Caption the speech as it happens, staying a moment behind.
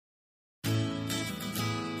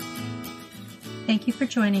Thank you for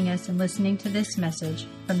joining us and listening to this message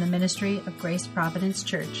from the Ministry of Grace Providence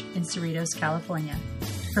Church in Cerritos, California.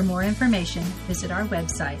 For more information, visit our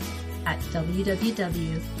website at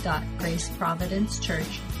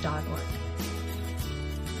www.graceprovidencechurch.org.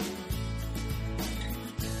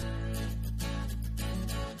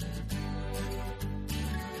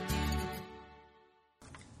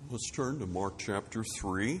 Let's turn to Mark chapter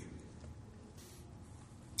 3.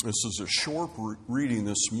 This is a short reading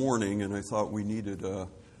this morning, and I thought we needed a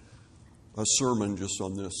sermon just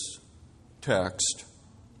on this text.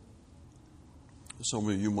 Some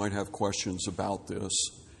of you might have questions about this,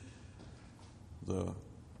 the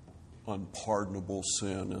unpardonable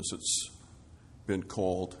sin, as it's been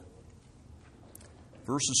called.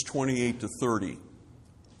 Verses 28 to 30.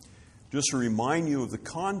 Just to remind you of the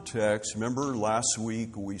context, remember last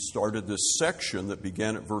week we started this section that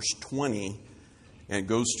began at verse 20 and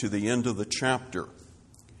goes to the end of the chapter.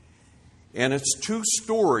 And it's two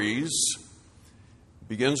stories. It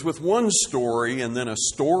begins with one story, and then a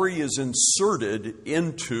story is inserted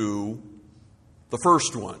into the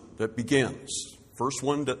first one that begins. First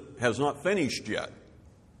one that has not finished yet.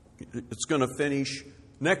 It's going to finish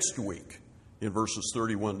next week in verses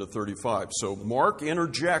 31 to 35. So Mark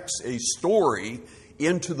interjects a story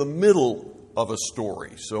into the middle of a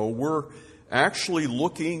story. So we're actually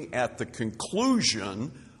looking at the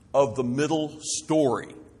conclusion of the middle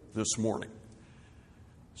story this morning.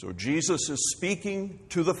 So Jesus is speaking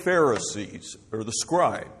to the Pharisees, or the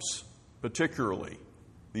scribes particularly.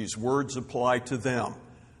 These words apply to them.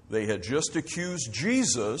 They had just accused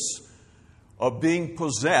Jesus of being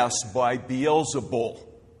possessed by Beelzebul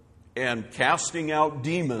and casting out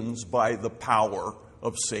demons by the power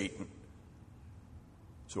of Satan.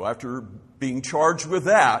 So after being charged with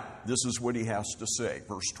that, this is what he has to say,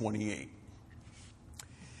 verse 28.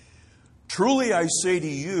 Truly I say to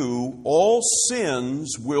you, all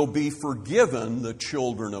sins will be forgiven the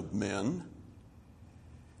children of men,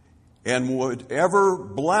 and whatever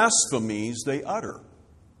blasphemies they utter.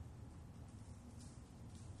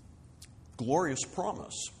 Glorious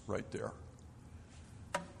promise right there.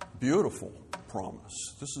 Beautiful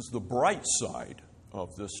promise. This is the bright side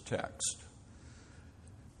of this text.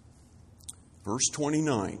 Verse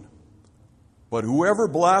 29, but whoever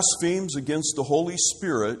blasphemes against the Holy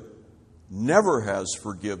Spirit never has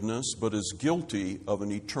forgiveness, but is guilty of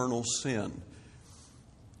an eternal sin.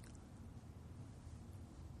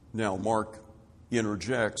 Now, Mark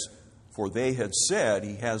interjects, for they had said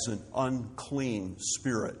he has an unclean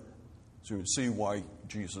spirit. So you can see why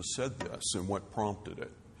Jesus said this and what prompted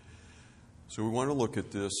it. So we want to look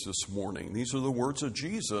at this morning. These are the words of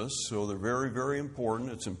Jesus, so they're very, very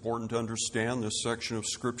important. It's important to understand this section of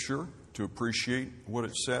Scripture, to appreciate what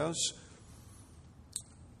it says.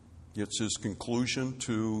 It's his conclusion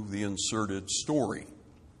to the inserted story.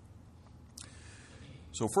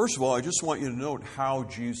 So first of all, I just want you to note how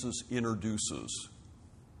Jesus introduces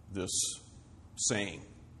this saying.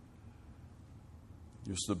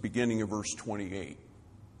 It's the beginning of verse 28.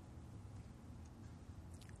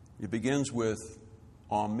 It begins with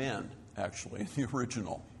amen, actually, in the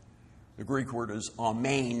original. The Greek word is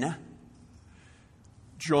amen.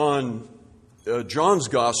 John's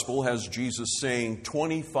gospel has Jesus saying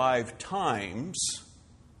 25 times,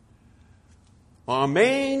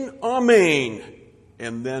 amen, amen,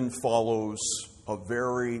 and then follows a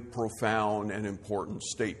very profound and important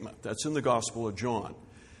statement. That's in the Gospel of John.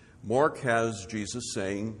 Mark has Jesus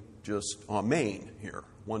saying just amen here,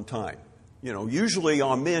 one time. You know, usually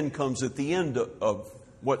amen comes at the end of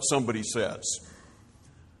what somebody says.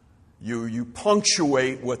 You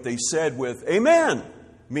punctuate what they said with amen,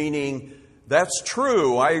 meaning that's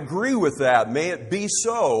true, I agree with that, may it be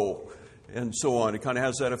so, and so on. It kind of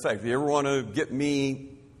has that effect. If you ever want to get me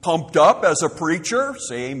pumped up as a preacher,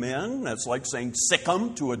 say amen. That's like saying sick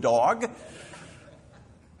 'em to a dog.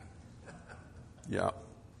 Yeah.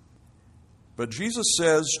 But Jesus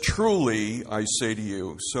says, truly, I say to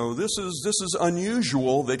you. So this is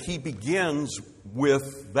unusual that he begins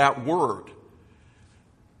with that word.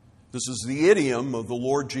 This is the idiom of the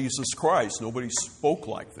Lord Jesus Christ. Nobody spoke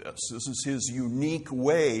like this. This is his unique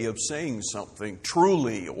way of saying something,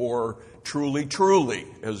 truly, or truly, truly,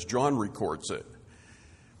 as John records it.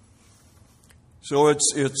 So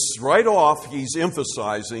it's right off, he's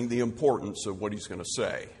emphasizing the importance of what he's going to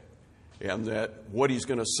say, and that what he's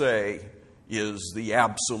going to say is the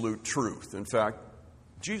absolute truth. In fact,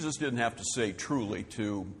 Jesus didn't have to say truly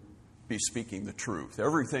to be speaking the truth.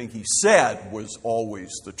 Everything he said was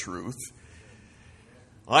always the truth.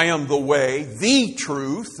 I am the way, the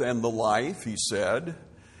truth, and the life, he said.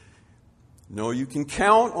 No, you can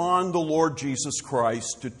count on the Lord Jesus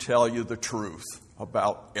Christ to tell you the truth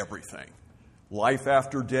about everything. Life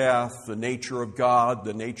after death, the nature of God,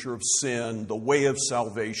 the nature of sin, the way of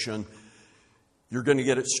salvation. You're going to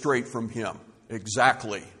get it straight from Him,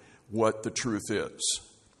 exactly what the truth is.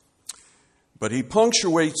 But he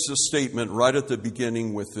punctuates the statement right at the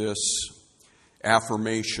beginning with this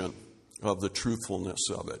affirmation of the truthfulness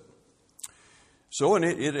of it. So, and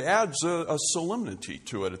it adds a solemnity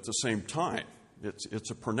to it at the same time.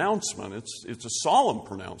 It's a pronouncement. It's a solemn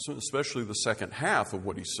pronouncement, especially the second half of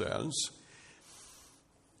what he says.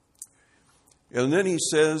 And then he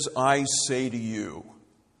says, I say to you.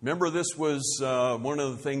 Remember, this was one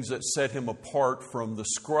of the things that set him apart from the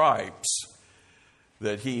scribes.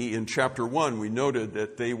 That he, in chapter 1, we noted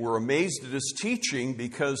that they were amazed at his teaching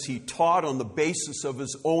because he taught on the basis of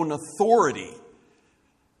his own authority.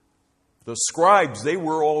 The scribes, they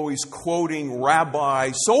were always quoting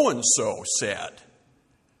Rabbi so-and-so said.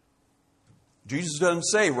 Jesus doesn't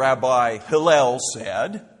say Rabbi Hillel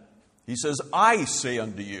said. He says, I say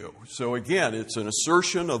unto you. So again, it's an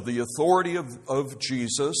assertion of the authority of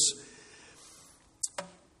Jesus.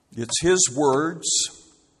 It's his words.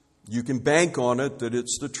 You can bank on it that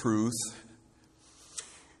it's the truth.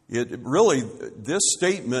 This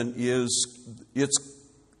statement it's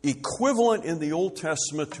equivalent in the Old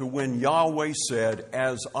Testament to when Yahweh said,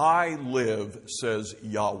 as I live, says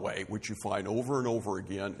Yahweh, which you find over and over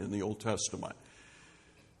again in the Old Testament.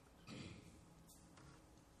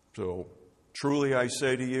 So, truly I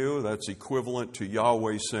say to you, that's equivalent to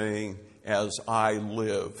Yahweh saying, as I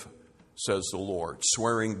live, says the Lord,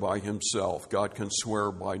 swearing by himself. God can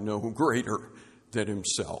swear by no greater than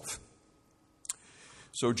himself.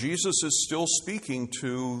 So Jesus is still speaking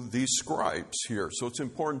to these scribes here. So it's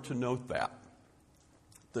important to note that.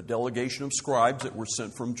 The delegation of scribes that were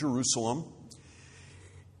sent from Jerusalem,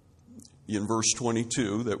 in verse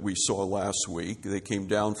 22 that we saw last week, they came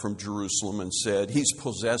down from Jerusalem and said, he's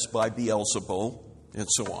possessed by Beelzebul, and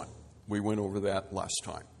so on. We went over that last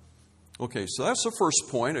time. Okay, so that's the first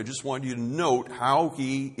point. I just wanted you to note how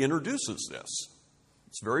he introduces this.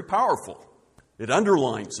 It's very powerful. It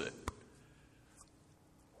underlines it.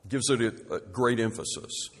 Gives it a great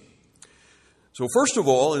emphasis. So first of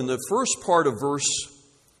all, in the first part of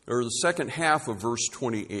the second half of verse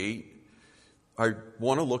 28, I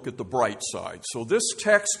want to look at the bright side. So this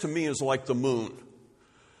text to me is like the moon.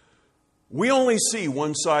 We only see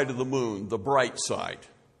one side of the moon, the bright side.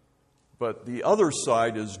 But the other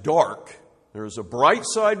side is dark. There's a bright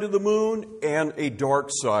side to the moon and a dark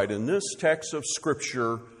side. And this text of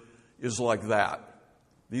Scripture is like that.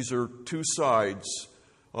 These are two sides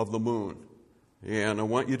of the moon. And I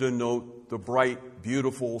want you to note the bright,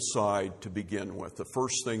 beautiful side to begin with. The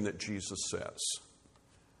first thing that Jesus says.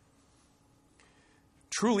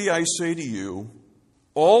 Truly I say to you,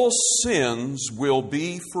 all sins will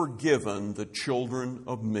be forgiven the children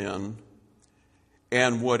of men,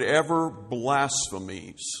 and whatever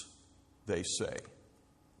blasphemies they say.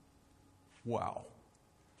 Wow.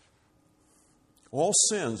 All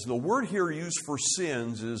sins. The word here used for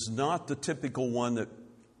sins is not the typical one that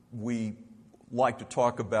we like to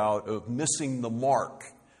talk about of missing the mark.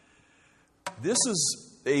 This is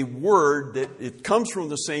a word that it comes from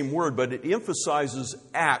the same word, but it emphasizes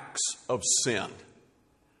acts of sin.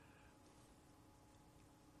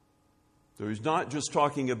 So he's not just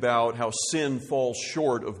talking about how sin falls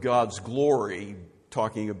short of God's glory,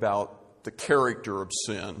 talking about the character of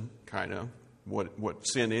sin, kind of, what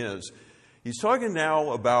sin is. He's talking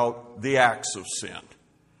now about the acts of sin.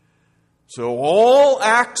 So all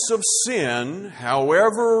acts of sin,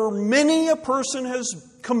 however many a person has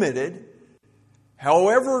committed,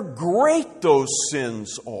 however great those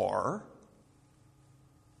sins are,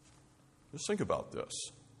 just think about this.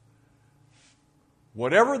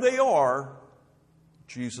 Whatever they are,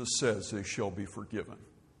 Jesus says they shall be forgiven.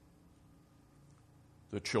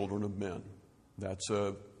 The children of men. That's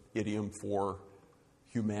an idiom for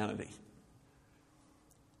humanity.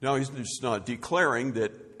 Now, he's just not declaring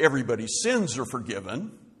that everybody's sins are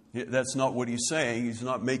forgiven. That's not what he's saying. He's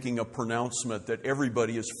not making a pronouncement that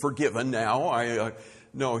everybody is forgiven now.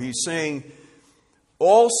 No, he's saying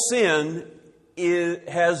all sin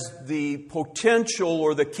has the potential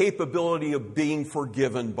or the capability of being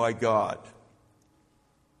forgiven by God.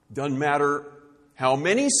 Doesn't matter how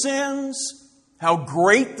many sins, how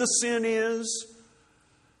great the sin is,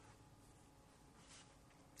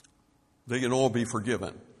 they can all be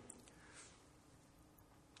forgiven.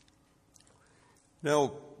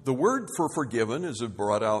 Now, the word for forgiven, as I've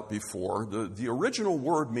brought out before, the original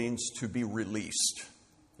word means to be released.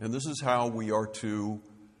 And this is how we are to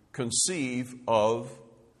conceive of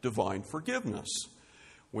divine forgiveness.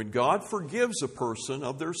 When God forgives a person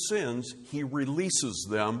of their sins, He releases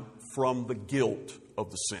them from the guilt of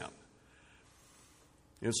the sin.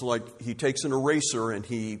 It's like He takes an eraser and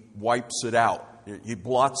He wipes it out. He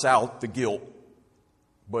blots out the guilt,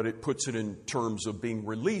 but it puts it in terms of being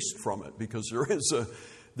released from it, because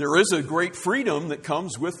there is a great freedom that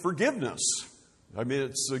comes with forgiveness. I mean,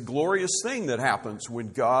 it's a glorious thing that happens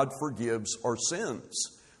when God forgives our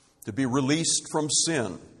sins, to be released from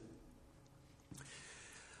sin.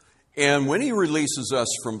 And when He releases us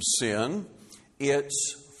from sin,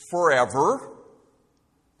 it's forever.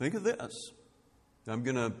 Think of this. I'm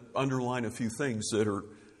going to underline a few things that are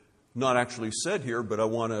not actually said here, but I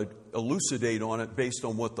want to elucidate on it based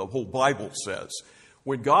on what the whole Bible says.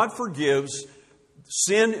 When God forgives,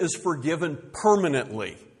 sin is forgiven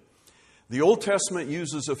permanently. The Old Testament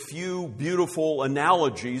uses a few beautiful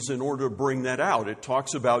analogies in order to bring that out. It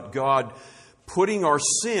talks about God putting our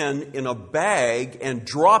sin in a bag and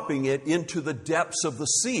dropping it into the depths of the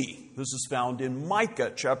sea. This is found in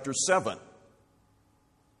Micah chapter 7.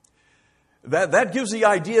 That gives the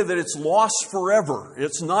idea that it's lost forever.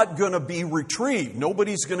 It's not going to be retrieved.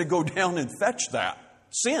 Nobody's going to go down and fetch that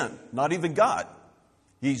sin, not even God.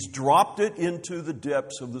 He's dropped it into the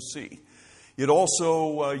depths of the sea. It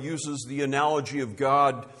also uses the analogy of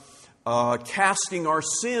God casting our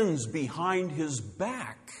sins behind His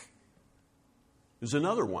back. Is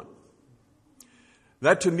another one.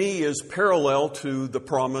 That to me is parallel to the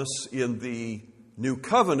promise in the New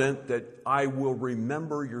Covenant that I will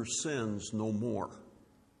remember your sins no more.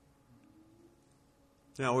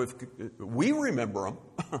 Now, if we remember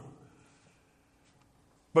them,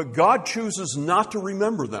 but God chooses not to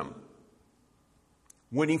remember them.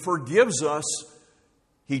 When He forgives us,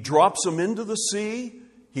 He drops them into the sea,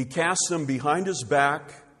 He casts them behind His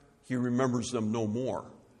back, He remembers them no more.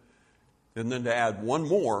 And then to add one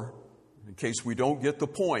more, in case we don't get the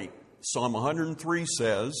point, Psalm 103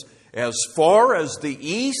 says, as far as the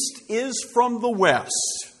east is from the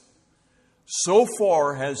west, so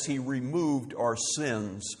far has He removed our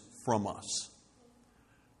sins from us.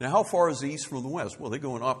 Now, how far is the east from the west? Well, they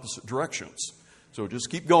go in opposite directions. So just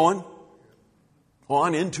keep going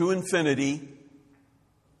on into infinity.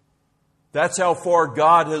 That's how far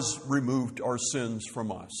God has removed our sins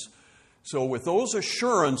from us. So with those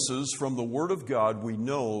assurances from the Word of God, we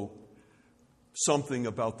know something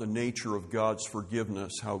about the nature of God's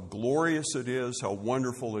forgiveness, how glorious it is, how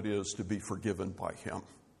wonderful it is to be forgiven by Him.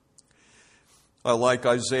 I like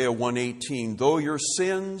Isaiah 1:18, though your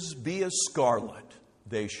sins be as scarlet,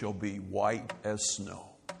 they shall be white as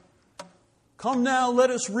snow. Come now,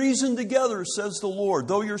 let us reason together, says the Lord.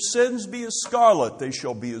 Though your sins be as scarlet, they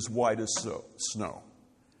shall be as white as snow.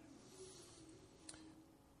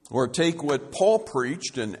 Or take what Paul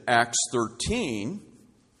preached in Acts 13,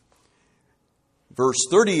 verse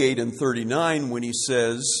 38 and 39, when he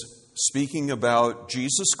says, speaking about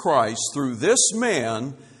Jesus Christ, through this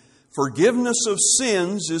man, forgiveness of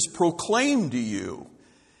sins is proclaimed to you,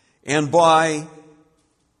 and by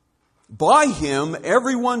Him,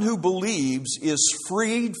 everyone who believes is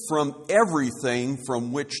freed from everything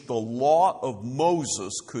from which the law of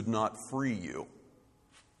Moses could not free you.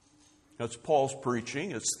 That's Paul's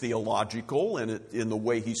preaching. It's theological in the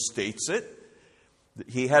way he states it.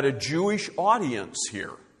 He had a Jewish audience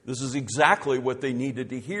here. This is exactly what they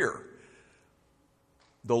needed to hear.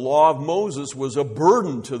 The law of Moses was a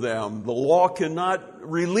burden to them. The law cannot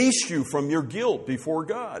release you from your guilt before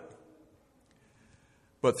God.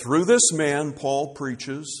 But through this man, Paul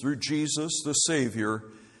preaches, through Jesus the Savior,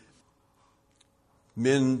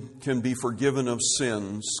 men can be forgiven of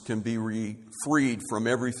sins, can be freed from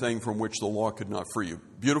everything from which the law could not free you.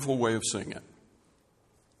 Beautiful way of saying it.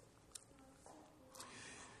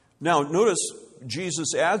 Now, notice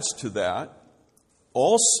Jesus adds to that,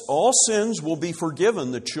 all sins will be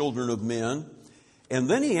forgiven the children of men. And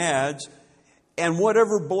then he adds, and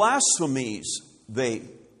whatever blasphemies they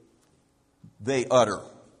utter.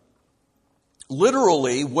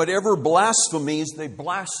 Literally, whatever blasphemies they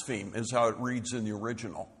blaspheme is how it reads in the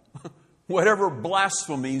original. Whatever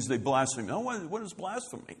blasphemies they blaspheme. Now, what is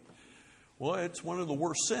blasphemy? Well, it's one of the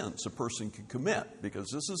worst sins a person can commit, because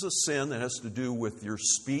this is a sin that has to do with your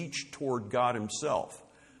speech toward God Himself.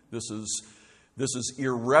 This is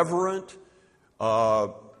irreverent,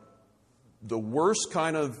 the worst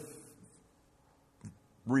kind of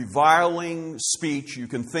reviling speech you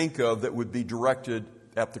can think of that would be directed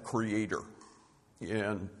at the Creator.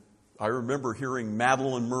 And I remember hearing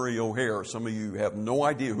Madalyn Murray O'Hair. Some of you have no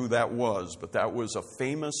idea who that was, but that was a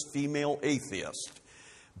famous female atheist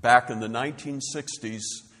back in the 1960s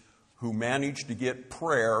who managed to get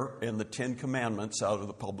prayer and the Ten Commandments out of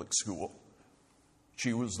the public school.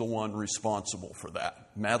 She was the one responsible for that,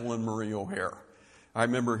 Madalyn Marie O'Hare. I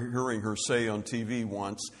remember hearing her say on TV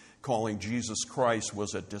once, calling Jesus Christ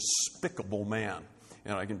was a despicable man.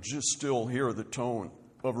 And I can just still hear the tone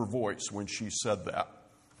of her voice when she said that.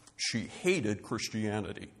 She hated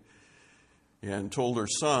Christianity and told her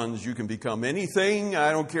sons, you can become anything,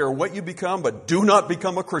 I don't care what you become, but do not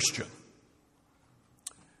become a Christian.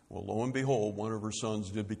 Well, lo and behold, one of her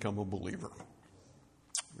sons did become a believer,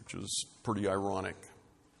 which is pretty ironic.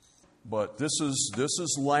 But this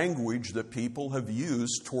is language that people have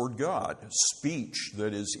used toward God, speech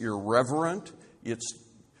that is irreverent. It's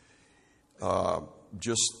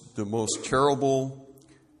just the most terrible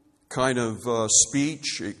kind of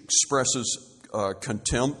speech. It expresses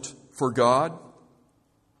contempt for God.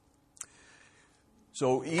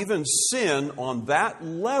 So even sin on that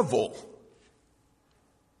level,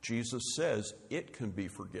 Jesus says it can be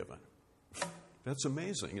forgiven. That's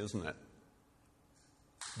amazing, isn't it?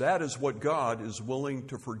 That is what God is willing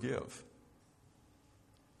to forgive.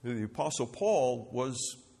 The Apostle Paul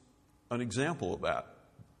was an example of that.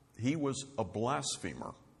 He was a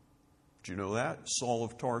blasphemer. Do you know that? Saul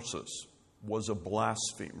of Tarsus was a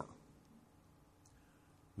blasphemer.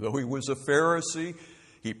 Though he was a Pharisee,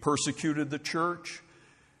 he persecuted the church.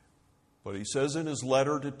 But he says in his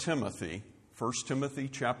letter to Timothy, 1 Timothy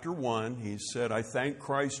chapter 1, he said, I thank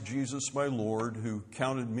Christ Jesus my Lord who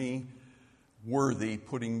counted me worthy,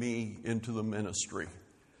 putting me into the ministry.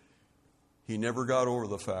 He never got over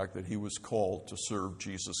the fact that he was called to serve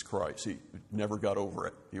Jesus Christ. He never got over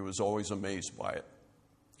it. He was always amazed by it.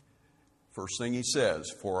 First thing he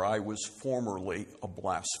says, for I was formerly a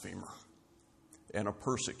blasphemer and a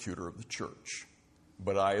persecutor of the church,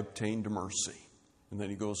 but I obtained mercy. And then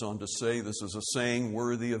he goes on to say, this is a saying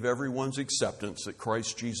worthy of everyone's acceptance, that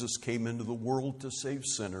Christ Jesus came into the world to save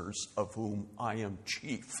sinners, of whom I am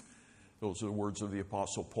chief. Those are the words of the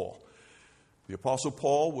Apostle Paul. The Apostle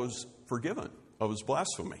Paul was forgiven of his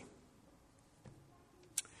blasphemy.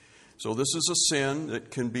 So this is a sin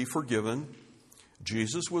that can be forgiven.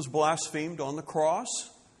 Jesus was blasphemed on the cross.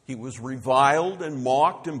 He was reviled and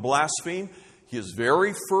mocked and blasphemed. His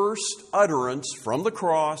very first utterance from the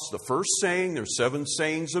cross, the first saying, there's 7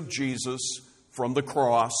 sayings of Jesus from the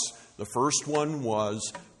cross. The first one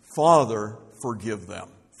was, Father, forgive them,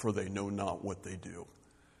 for they know not what they do.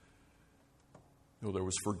 No, there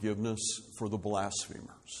was forgiveness for the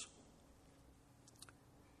blasphemers.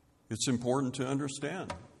 It's important to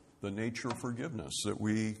understand the nature of forgiveness, that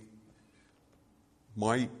we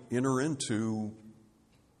might enter into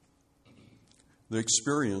the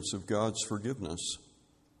experience of God's forgiveness.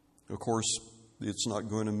 Of course, it's not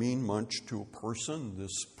going to mean much to a person,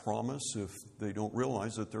 this promise, if they don't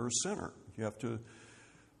realize that they're a sinner.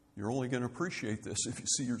 You're only going to appreciate this if you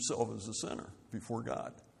see yourself as a sinner before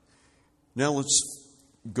God. Now let's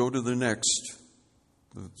go to the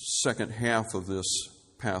second half of this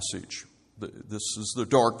passage. This is the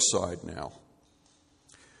dark side now.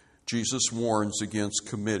 Jesus warns against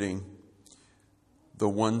committing the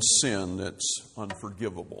one sin that's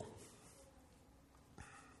unforgivable.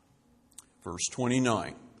 Verse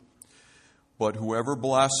 29, but whoever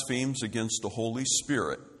blasphemes against the Holy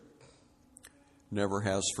Spirit never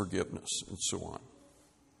has forgiveness, and so on.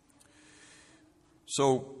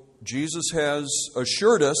 So Jesus has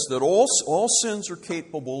assured us that all sins are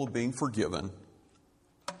capable of being forgiven,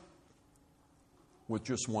 with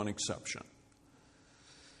just one exception.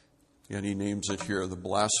 And he names it here, the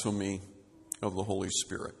blasphemy of the Holy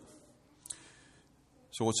Spirit.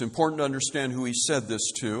 So it's important to understand who he said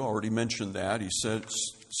this to. I already mentioned that. He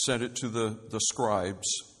said it to the scribes.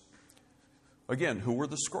 Again, who were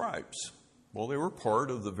the scribes? Well, they were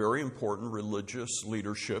part of the very important religious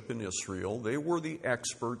leadership in Israel. They were the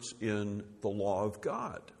experts in the law of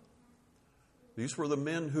God. These were the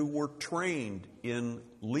men who were trained in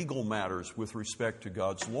legal matters with respect to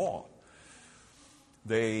God's law.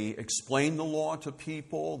 They explained the law to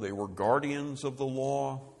people. They were guardians of the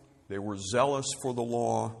law. They were zealous for the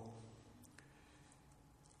law.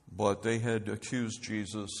 But they had accused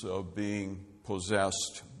Jesus of being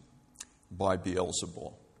possessed by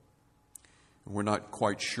Beelzebul. We're not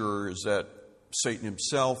quite sure, is that Satan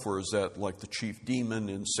himself, or is that like the chief demon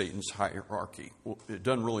in Satan's hierarchy? Well, it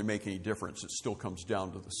doesn't really make any difference. It still comes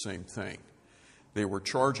down to the same thing. They were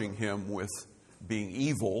charging him with being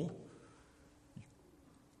evil,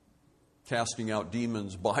 casting out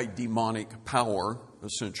demons by demonic power,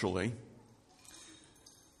 essentially.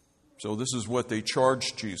 So this is what they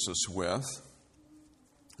charged Jesus with,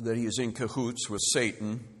 that he is in cahoots with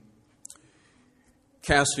Satan,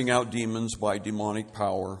 casting out demons by demonic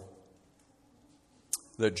power,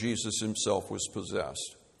 that Jesus himself was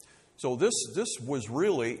possessed. So this was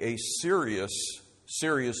really a serious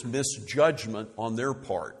misjudgment on their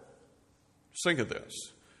part. Just think of this.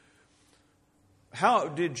 How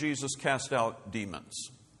did Jesus cast out demons?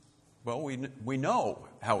 Well, we know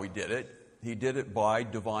how he did it. He did it by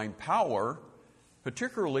divine power,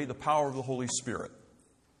 particularly the power of the Holy Spirit.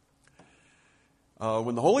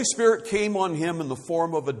 When the Holy Spirit came on him in the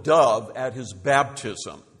form of a dove at his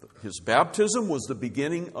baptism was the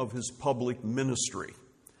beginning of his public ministry.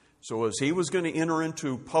 So as he was going to enter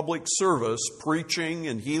into public service, preaching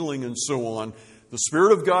and healing and so on, the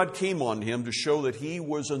Spirit of God came on him to show that he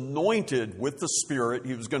was anointed with the Spirit.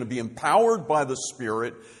 He was going to be empowered by the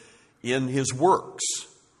Spirit in his works.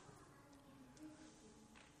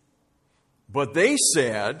 But they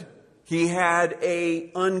said he had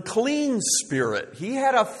an unclean spirit. He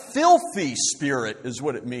had a filthy spirit, is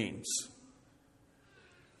what it means.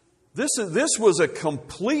 This was a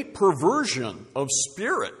complete perversion of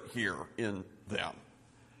spirit here in them.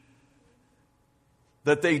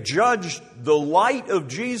 That they judged the light of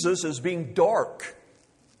Jesus as being dark.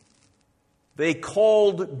 They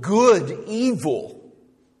called good evil.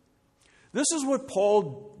 This is what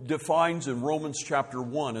Paul defines in Romans chapter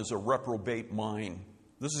 1 as a reprobate mind.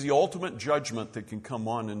 This is the ultimate judgment that can come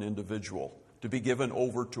on an individual, to be given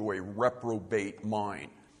over to a reprobate mind.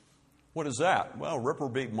 What is that? Well, a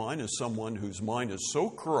reprobate mind is someone whose mind is so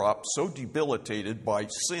corrupt, so debilitated by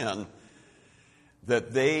sin,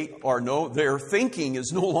 that their thinking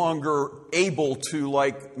is no longer able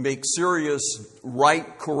to make serious,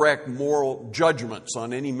 right, correct, moral judgments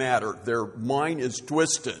on any matter. Their mind is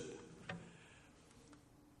twisted.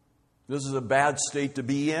 This is a bad state to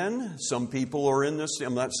be in. Some people are in this.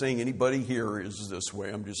 I'm not saying anybody here is this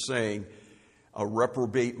way. I'm just saying a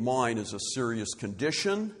reprobate mind is a serious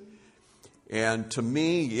condition. And to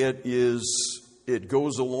me, it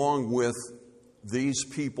goes along with these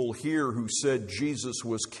people here who said Jesus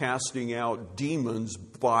was casting out demons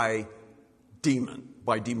by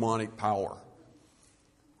demonic power,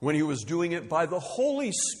 when he was doing it by the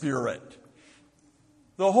Holy Spirit.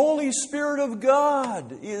 The Holy Spirit of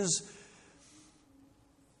God is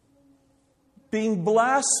being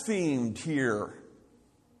blasphemed here.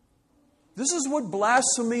 This is what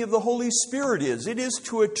blasphemy of the Holy Spirit is. It is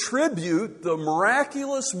to attribute the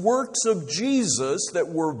miraculous works of Jesus that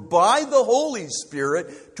were by the Holy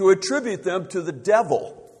Spirit, to attribute them to the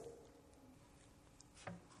devil.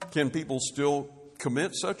 Can people still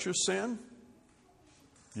commit such a sin?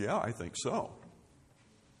 Yeah, I think so.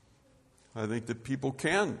 I think that people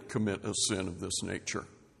can commit a sin of this nature.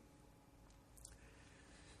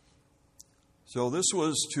 So this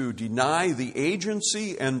was to deny the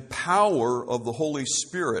agency and power of the Holy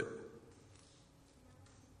Spirit,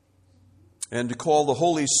 and to call the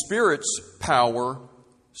Holy Spirit's power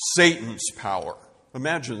Satan's power.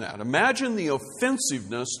 Imagine that. Imagine the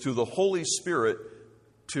offensiveness to the Holy Spirit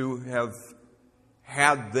to have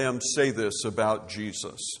had them say this about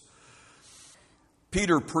Jesus.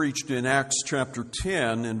 Peter preached in Acts chapter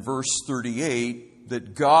 10 and verse 38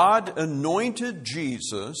 that God anointed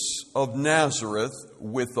Jesus of Nazareth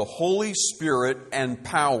with the Holy Spirit and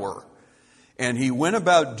power, and he went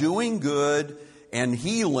about doing good and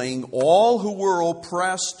healing all who were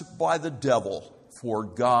oppressed by the devil, for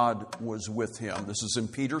God was with him. This is in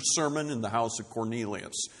Peter's sermon in the house of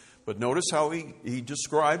Cornelius. But notice how he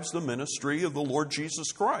describes the ministry of the Lord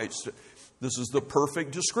Jesus Christ. This is the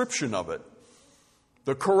perfect description of it,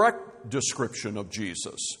 the correct description of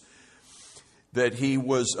Jesus. That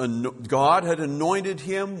God had anointed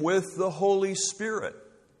him with the Holy Spirit.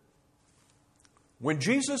 When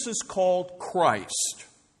Jesus is called Christ,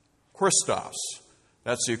 Christos,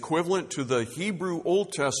 that's the equivalent to the Hebrew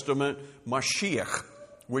Old Testament Mashiach,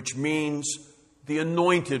 which means the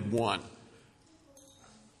anointed one.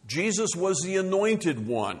 Jesus was the anointed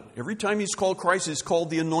one. Every time he's called Christ, he's called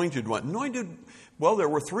the anointed one. Well, there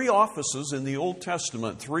were three offices in the Old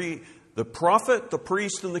Testament, the prophet, the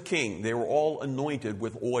priest, and the king. They were all anointed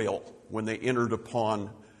with oil when they entered upon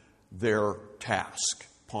their task,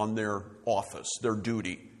 upon their office, their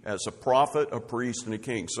duty as a prophet, a priest, and a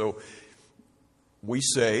king. So we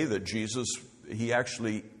say that Jesus, he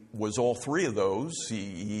actually was all three of those.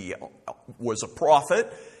 He was a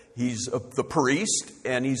prophet, he's the priest,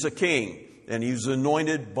 and he's a king. And he was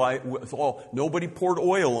anointed nobody poured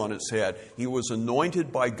oil on his head. He was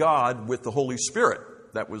anointed by God with the Holy Spirit.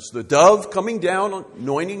 That was the dove coming down,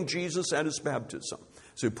 anointing Jesus at his baptism.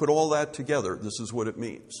 So you put all that together, this is what it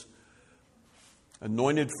means.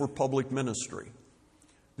 Anointed for public ministry.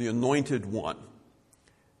 The anointed one.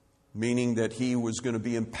 meaning that he was going to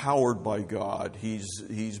be empowered by God.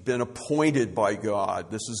 He's been appointed by God.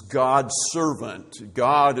 This is God's servant.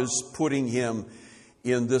 God is putting him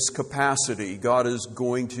in this capacity. God is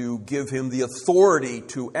going to give him the authority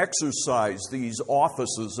to exercise these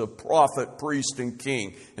offices of prophet, priest, and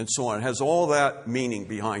king, and so on. It has all that meaning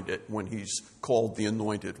behind it when he's called the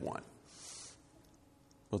Anointed One.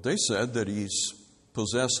 But they said that he's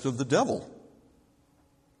possessed of the devil.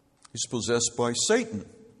 He's possessed by Satan.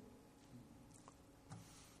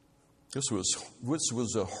 This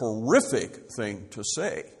was a horrific thing to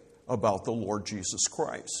say about the Lord Jesus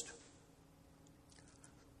Christ.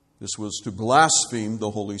 This was to blaspheme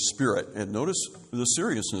the Holy Spirit. And notice the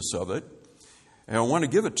seriousness of it. And I want to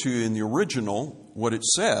give it to you in the original, what it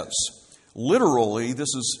says. Literally,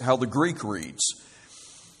 this is how the Greek reads.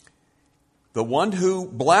 The one who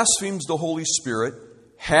blasphemes the Holy Spirit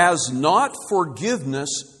has not forgiveness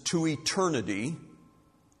to eternity,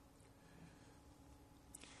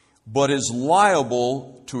 but is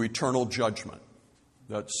liable to eternal judgment.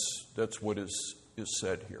 That's what is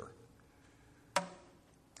said here.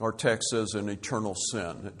 Our text says an eternal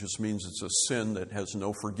sin. It just means it's a sin that has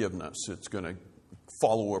no forgiveness. It's going to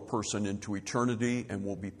follow a person into eternity and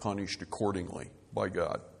will be punished accordingly by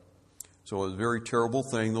God. So it's a very terrible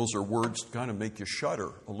thing. Those are words that kind of make you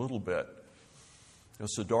shudder a little bit.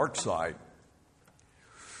 That's the dark side.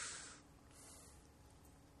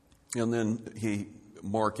 And then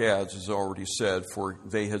Mark adds, as already said, for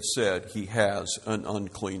they had said he has an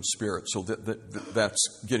unclean spirit. So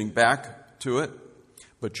that's getting back to it.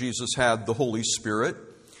 But Jesus had the Holy Spirit.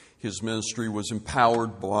 His ministry was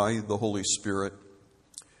empowered by the Holy Spirit.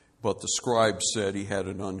 But the scribes said he had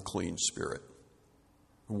an unclean spirit.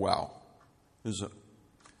 Wow. This is a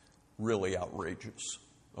really outrageous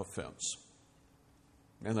offense.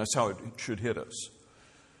 And that's how it should hit us.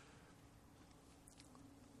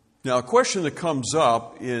 Now, a question that comes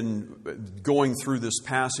up in going through this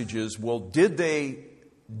passage is, well, did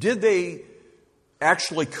they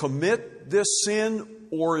actually commit this sin,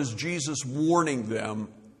 or is Jesus warning them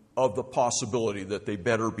of the possibility that they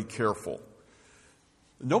better be careful?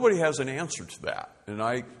 Nobody has an answer to that, and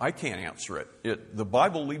I can't answer it. The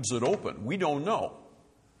Bible leaves it open. We don't know.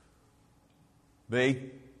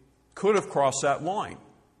 They could have crossed that line.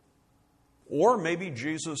 Or maybe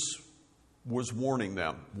Jesus was warning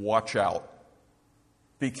them, watch out.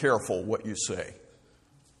 Be careful what you say.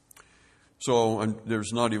 So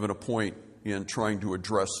there's not even a point in trying to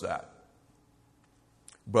address that.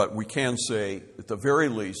 But we can say, at the very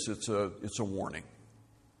least, it's a warning.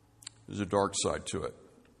 There's a dark side to it.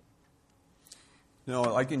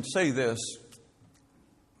 Now, I can say this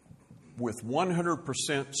with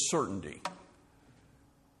 100% certainty,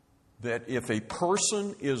 that if a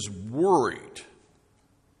person is worried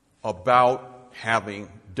about having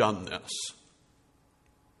done this,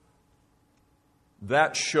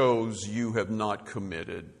 that shows you have not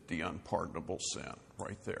committed the unpardonable sin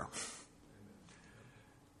right there.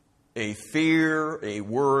 A fear, a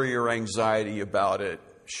worry, or anxiety about it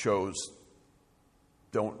shows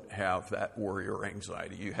don't have that worry or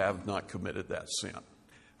anxiety. You have not committed that sin.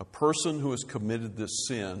 A person who has committed this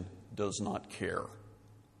sin does not care.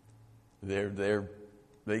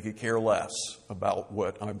 They could care less about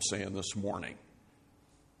what I'm saying this morning.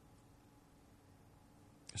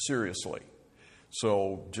 Seriously.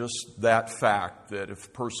 So just that fact that if a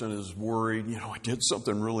person is worried, I did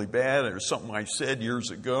something really bad, or something I said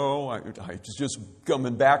years ago, it's just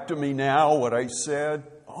coming back to me now, what I said.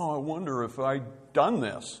 Oh, I wonder if I'd done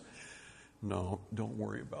this. No, don't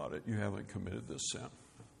worry about it. You haven't committed this sin.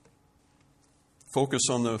 Focus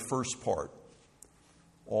on the first part.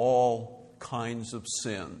 All kinds of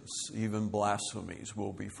sins, even blasphemies,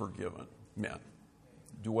 will be forgiven. Men,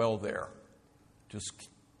 dwell there. Just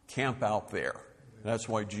camp out there. That's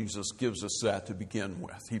why Jesus gives us that to begin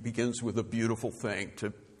with. He begins with a beautiful thing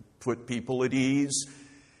to put people at ease,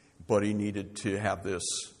 but he needed to have this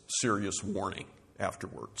serious warning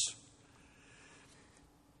afterwards.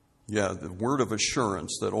 Yeah, the word of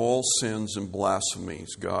assurance that all sins and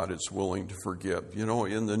blasphemies God is willing to forgive.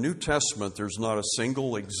 In the New Testament, there's not a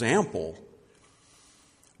single example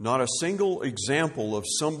of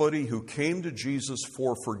somebody who came to Jesus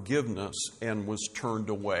for forgiveness and was turned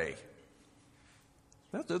away.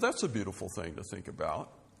 That's a beautiful thing to think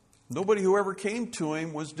about. Nobody who ever came to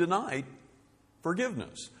him was denied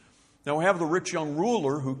forgiveness. Now we have the rich young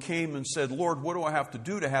ruler who came and said, Lord, what do I have to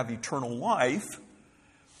do to have eternal life?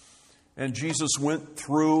 And Jesus went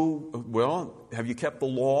through, well, have you kept the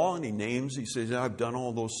law? And he says, I've done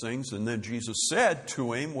all those things. And then Jesus said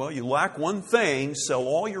to him, well, you lack one thing, sell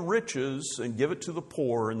all your riches and give it to the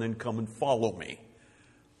poor, and then come and follow me.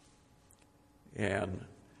 And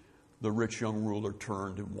the rich young ruler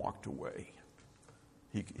turned and walked away.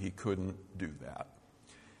 He couldn't do that.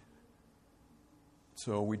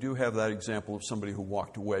 So we do have that example of somebody who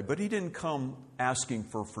walked away. But he didn't come asking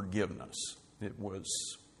for forgiveness.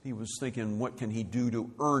 He was thinking, what can he do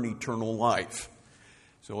to earn eternal life?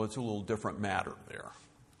 So it's a little different matter there.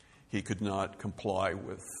 He could not comply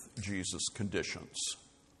with Jesus' conditions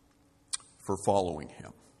for following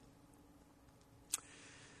him.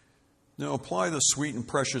 Now apply the sweet and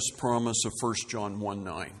precious promise of 1 John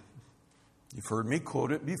 1:9. You've heard me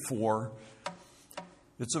quote it before.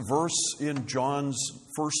 It's a verse in John's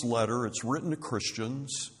first letter. It's written to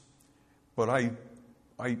Christians, but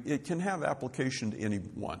it can have application to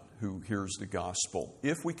anyone who hears the gospel.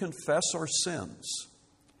 If we confess our sins,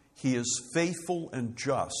 He is faithful and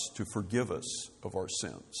just to forgive us of our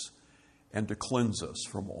sins and to cleanse us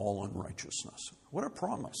from all unrighteousness. What a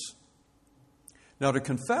promise. Now, to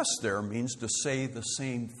confess there means to say the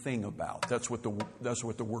same thing about. That's what the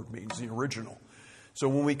word means, the original. So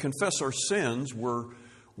when we confess our sins, we're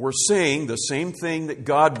saying the same thing that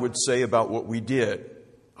God would say about what we did.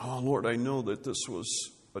 Oh, Lord, I know that this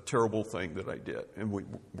was a terrible thing that I did. And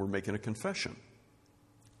we're making a confession.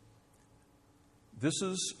 This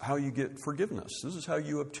is how you get forgiveness. This is how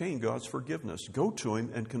you obtain God's forgiveness. Go to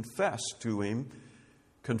Him and confess to Him.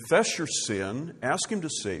 Confess your sin. Ask Him to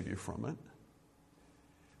save you from it.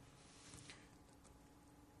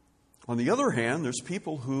 On the other hand, there's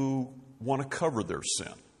people who want to cover their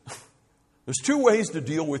sin. There's two ways to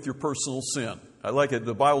deal with your personal sin. I like it.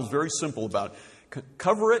 The Bible's very simple about it.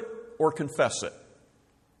 Cover it or confess it.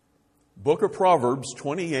 Book of Proverbs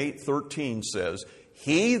 28:13 says,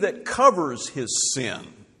 "He that covers his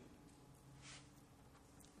sin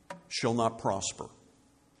shall not prosper.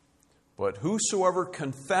 But whosoever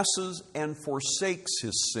confesses and forsakes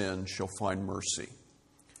his sin shall find mercy."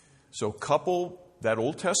 So couple that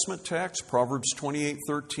Old Testament text, Proverbs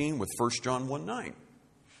 28:13, with 1 John 1:9.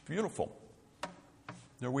 Beautiful.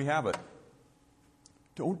 There we have it.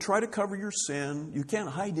 Don't try to cover your sin. You can't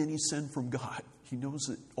hide any sin from God. He knows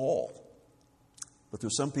it all. But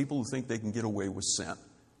there's some people who think they can get away with sin.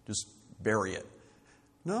 Just bury it.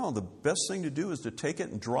 No, the best thing to do is to take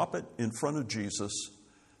it and drop it in front of Jesus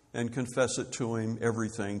and confess it to Him,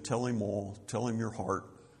 everything. Tell Him all. Tell Him your heart.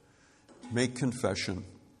 Make confession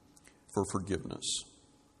for forgiveness.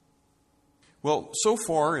 Well, so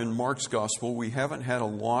far in Mark's Gospel, we haven't had a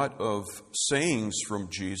lot of sayings from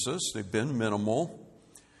Jesus. They've been minimal.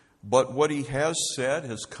 But what He has said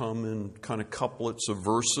has come in kind of couplets of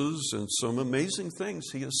verses and some amazing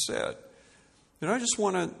things He has said. And I just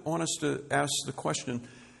want us to ask the question,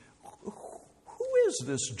 who is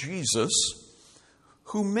this Jesus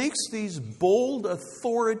who makes these bold,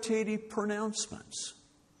 authoritative pronouncements?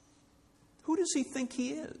 Who does He think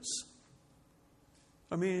He is?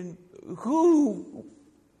 I mean, who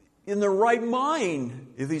in their right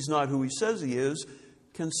mind, if He's not who He says He is,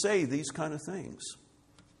 can say these kind of things?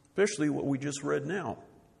 Especially what we just read now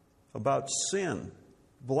about sin,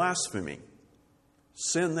 blasphemy,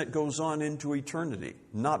 sin that goes on into eternity,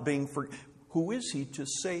 not being forgiven. Who is He to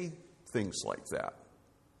say things like that?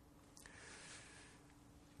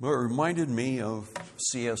 Well, it reminded me of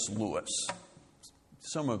C.S. Lewis.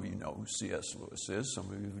 Some of you know who C.S. Lewis is,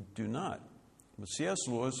 some of you do not. But C.S.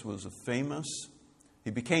 Lewis was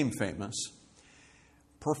he became famous,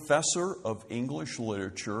 professor of English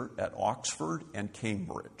literature at Oxford and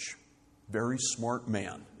Cambridge. Very smart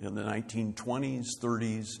man. In the 1920s,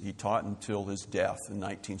 30s, he taught until his death in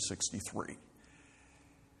 1963.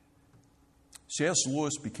 C.S.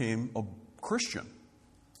 Lewis became a Christian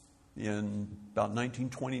in about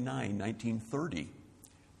 1929, 1930.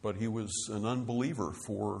 But he was an unbeliever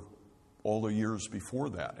for all the years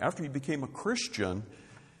before that. After he became a Christian,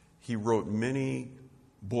 he wrote many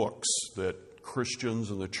books that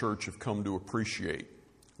Christians in the church have come to appreciate.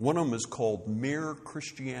 One of them is called Mere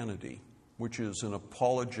Christianity, which is an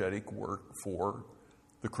apologetic work for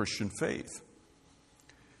the Christian faith.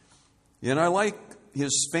 And I like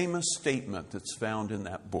his famous statement that's found in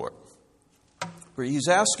that book, where he's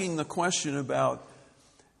asking the question about,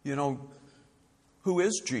 who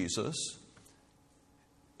is Jesus?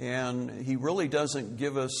 And he really doesn't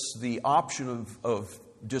give us the option of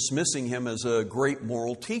dismissing Him as a great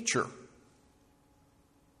moral teacher.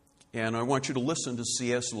 And I want you to listen to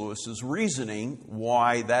C.S. Lewis's reasoning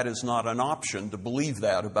why that is not an option to believe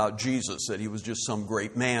that about Jesus, that He was just some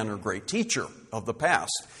great man or great teacher of the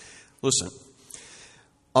past. Listen.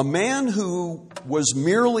 A man who was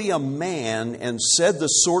merely a man and said the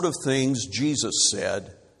sort of things Jesus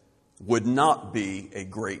said would not be a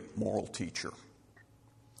great moral teacher.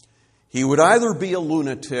 He would either be a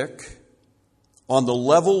lunatic on the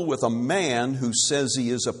level with a man who says he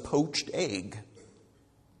is a poached egg,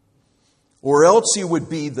 or else he would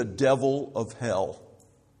be the devil of hell.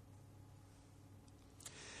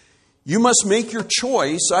 You must make your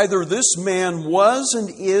choice. Either this man was and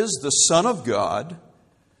is the Son of God,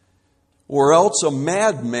 or else a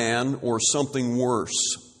madman or something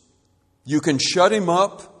worse. You can shut him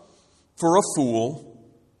up for a fool.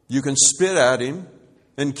 You can spit at him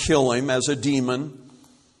and kill him as a demon,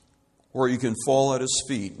 or you can fall at his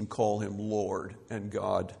feet and call him Lord and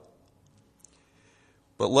God.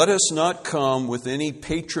 But let us not come with any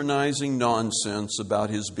patronizing nonsense about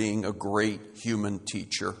his being a great human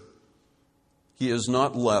teacher. He has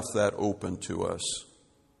not left that open to us.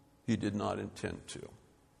 He did not intend to.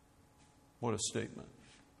 What a statement.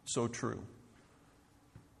 So true.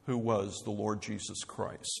 Who was the Lord Jesus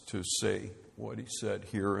Christ to say what he said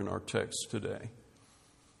here in our text today?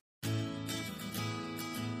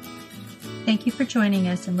 Thank you for joining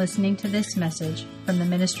us and listening to this message from the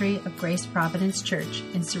Ministry of Grace Providence Church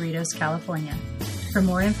in Cerritos, California. For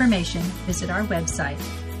more information, visit our website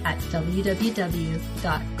at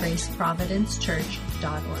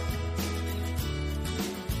www.graceprovidencechurch.org.